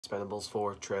Expendables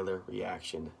 4 trailer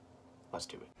reaction. Let's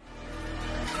do it.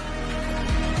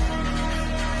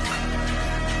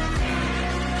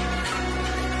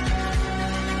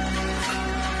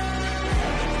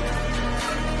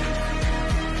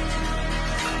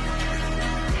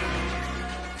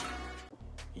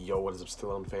 Yo, what is up,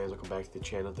 Stallone fans? Welcome back to the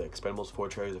channel. The Expendables 4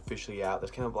 trailer is officially out.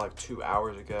 That's kind of like 2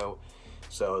 hours ago.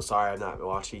 So sorry I've not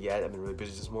watched it yet. I've been really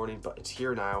busy this morning, but it's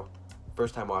here now.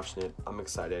 First time watching it. I'm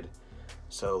excited.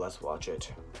 So let's watch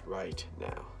it right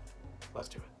now. Let's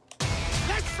do it.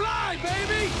 Let's fly,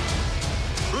 baby!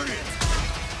 Bring it!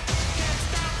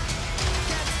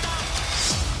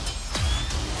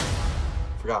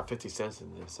 Forgot 50 cents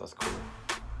in this. That's cool.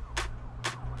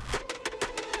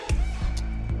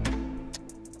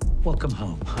 Welcome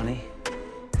home, honey.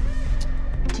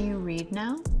 Do you read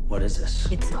now? What is this?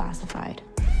 It's classified.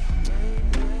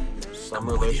 Some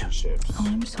relationships Oh,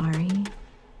 I'm sorry.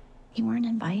 You weren't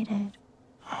invited.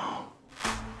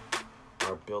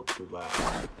 are built to last.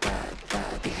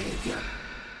 Bad behavior.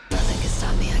 Nothing can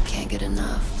stop me, I can't get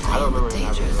enough. I don't remember having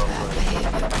a Dangerous girlfriend.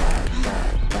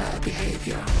 bad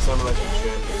behavior. Bad behavior. Some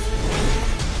relationships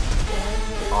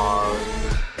are...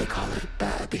 They call it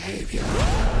bad behavior.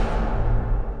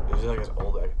 Is he like his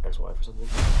old ex-wife or something?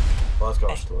 Well, let's go.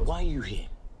 Hey, why are you here?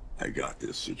 I got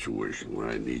this situation where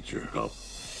I need your help.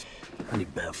 I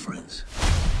need bad friends.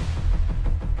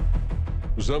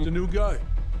 Was that the new guy?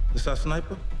 This our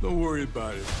sniper? Don't worry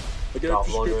about it. I got Dolph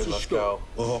a Lundgren, prescription let's scope.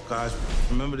 go. Well, Hawkeyes,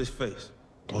 remember this face.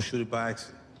 Don't shoot it by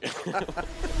accident.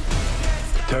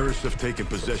 Terrorists have taken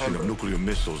possession of nuclear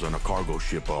missiles on a cargo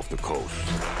ship off the coast.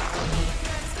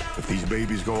 If these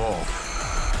babies go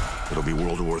off, it'll be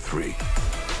World War III.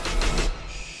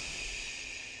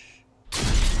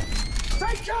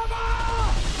 Take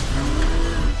cover!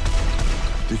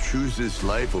 To choose this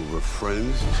life over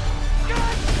friends,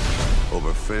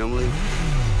 over family.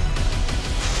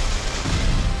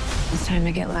 It's time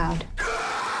to get loud.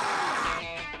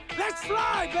 Let's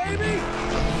fly, baby!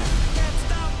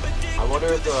 I wonder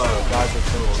if the guys in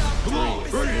Expendables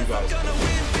 3, the new guys,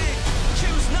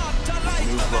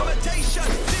 new blood.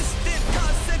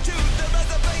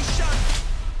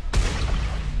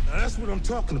 Now that's what I'm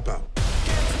talking about.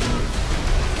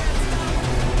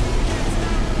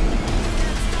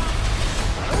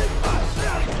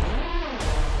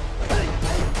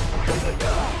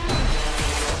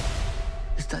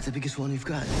 Is that the biggest one you've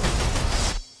got?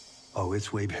 Oh,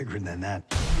 it's way bigger than that.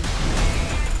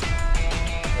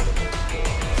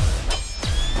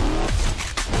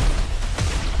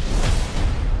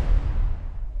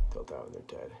 Thought that when they're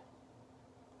dead.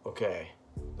 Okay,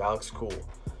 that looks cool.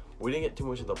 We didn't get too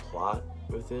much of the plot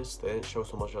with this. They didn't show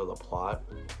so much of the plot.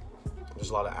 There's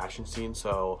a lot of action scenes,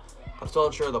 so I'm still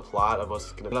unsure of the plot of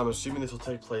what's gonna be. I'm assuming this will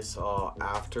take place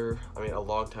after, a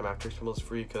long time after Expendables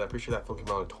 3, because I'm pretty sure that film came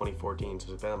out in 2014,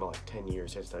 so it's been about like 10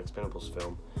 years since the Expendables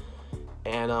film.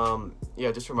 And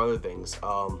yeah, just from other things,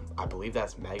 I believe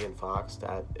that's Megan Fox.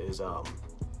 That is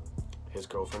his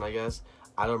girlfriend, I guess.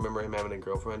 I don't remember him having a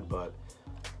girlfriend, but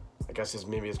I guess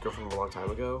maybe his girlfriend from a long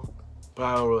time ago. But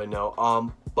I don't really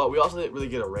know. But we also didn't really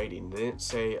get a rating. They didn't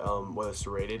say what it's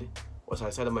rated. As I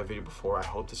said in my video before, I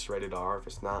hope this is rated R. If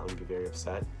it's not, I'm gonna be very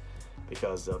upset,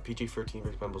 because PG-13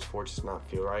 for Expendables 4 does not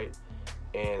feel right.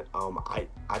 And I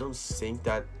don't think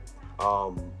that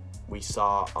we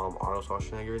saw Arnold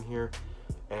Schwarzenegger in here,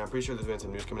 and I'm pretty sure there's been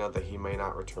some news coming out that he may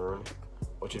not return,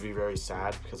 which would be very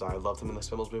sad because I loved him in the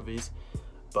Expendables movies.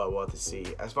 But we'll have to see.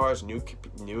 As far as new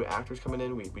actors coming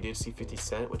in, we did see 50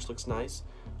 Cent, which looks nice.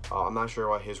 I'm not sure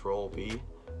what his role will be.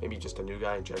 Maybe just a new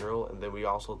guy in general. And then we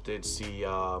also did see,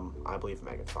 I believe,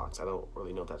 Megan Fox. I don't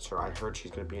really know if that's her. I heard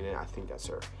she's going to be in it. I think that's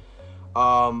her.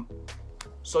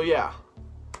 So, yeah.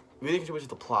 We didn't get too much of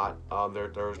the plot.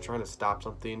 They're trying to stop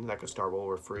something that could start World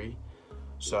War III.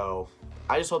 So,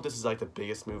 I just hope this is, like, the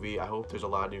biggest movie. I hope there's a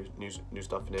lot of new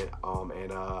stuff in it.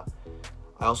 And I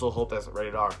also hope that's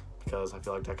rated R, because I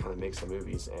feel like that kind of makes the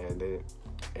movies.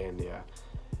 And yeah.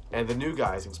 And the new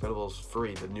guys, Expendables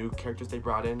 3, the new characters they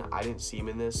brought in, I didn't see them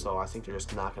in this, so I think they're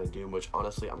just not going to do much.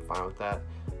 Honestly, I'm fine with that.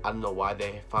 I don't know why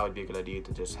they thought it would be a good idea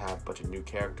to just have a bunch of new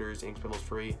characters in Expendables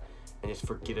 3 and just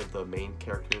forget of the main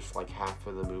characters for like half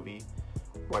of the movie.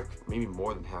 Like, maybe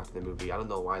more than half of the movie. I don't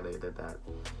know why they did that.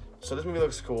 So this movie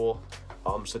looks cool.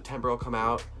 September will come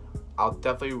out. I'll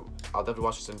definitely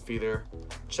watch this in theater.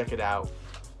 Check it out.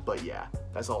 But yeah,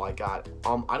 that's all I got.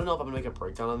 I don't know if I'm gonna make a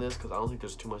breakdown on this, because I don't think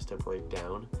there's too much to break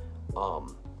down.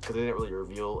 Because they didn't really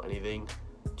reveal anything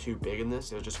too big in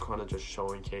this. It was just kind of just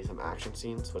showing some action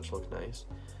scenes, which look nice.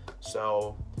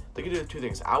 So they could do two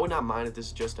things. I would not mind if this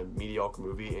is just a mediocre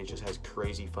movie and it just has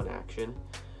crazy fun action.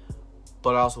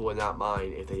 But I also would not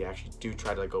mind if they actually do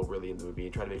try to like go really in the movie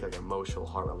and try to make like an emotional,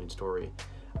 heart-wrenching story.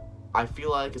 I feel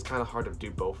like it's kind of hard to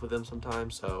do both of them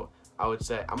sometimes, so I would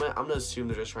say I'm gonna assume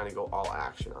they're just trying to go all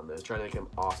action on this, trying to make an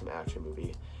awesome action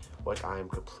movie, which I am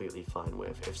completely fine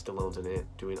with. If Stallone's in it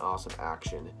doing awesome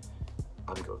action,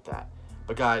 I'm good with that.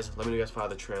 But guys, let me know you guys thought of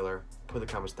the trailer. Put in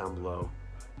the comments down below.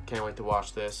 Can't wait to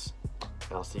watch this,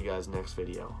 and I'll see you guys next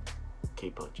video.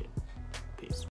 Keep punching. Peace.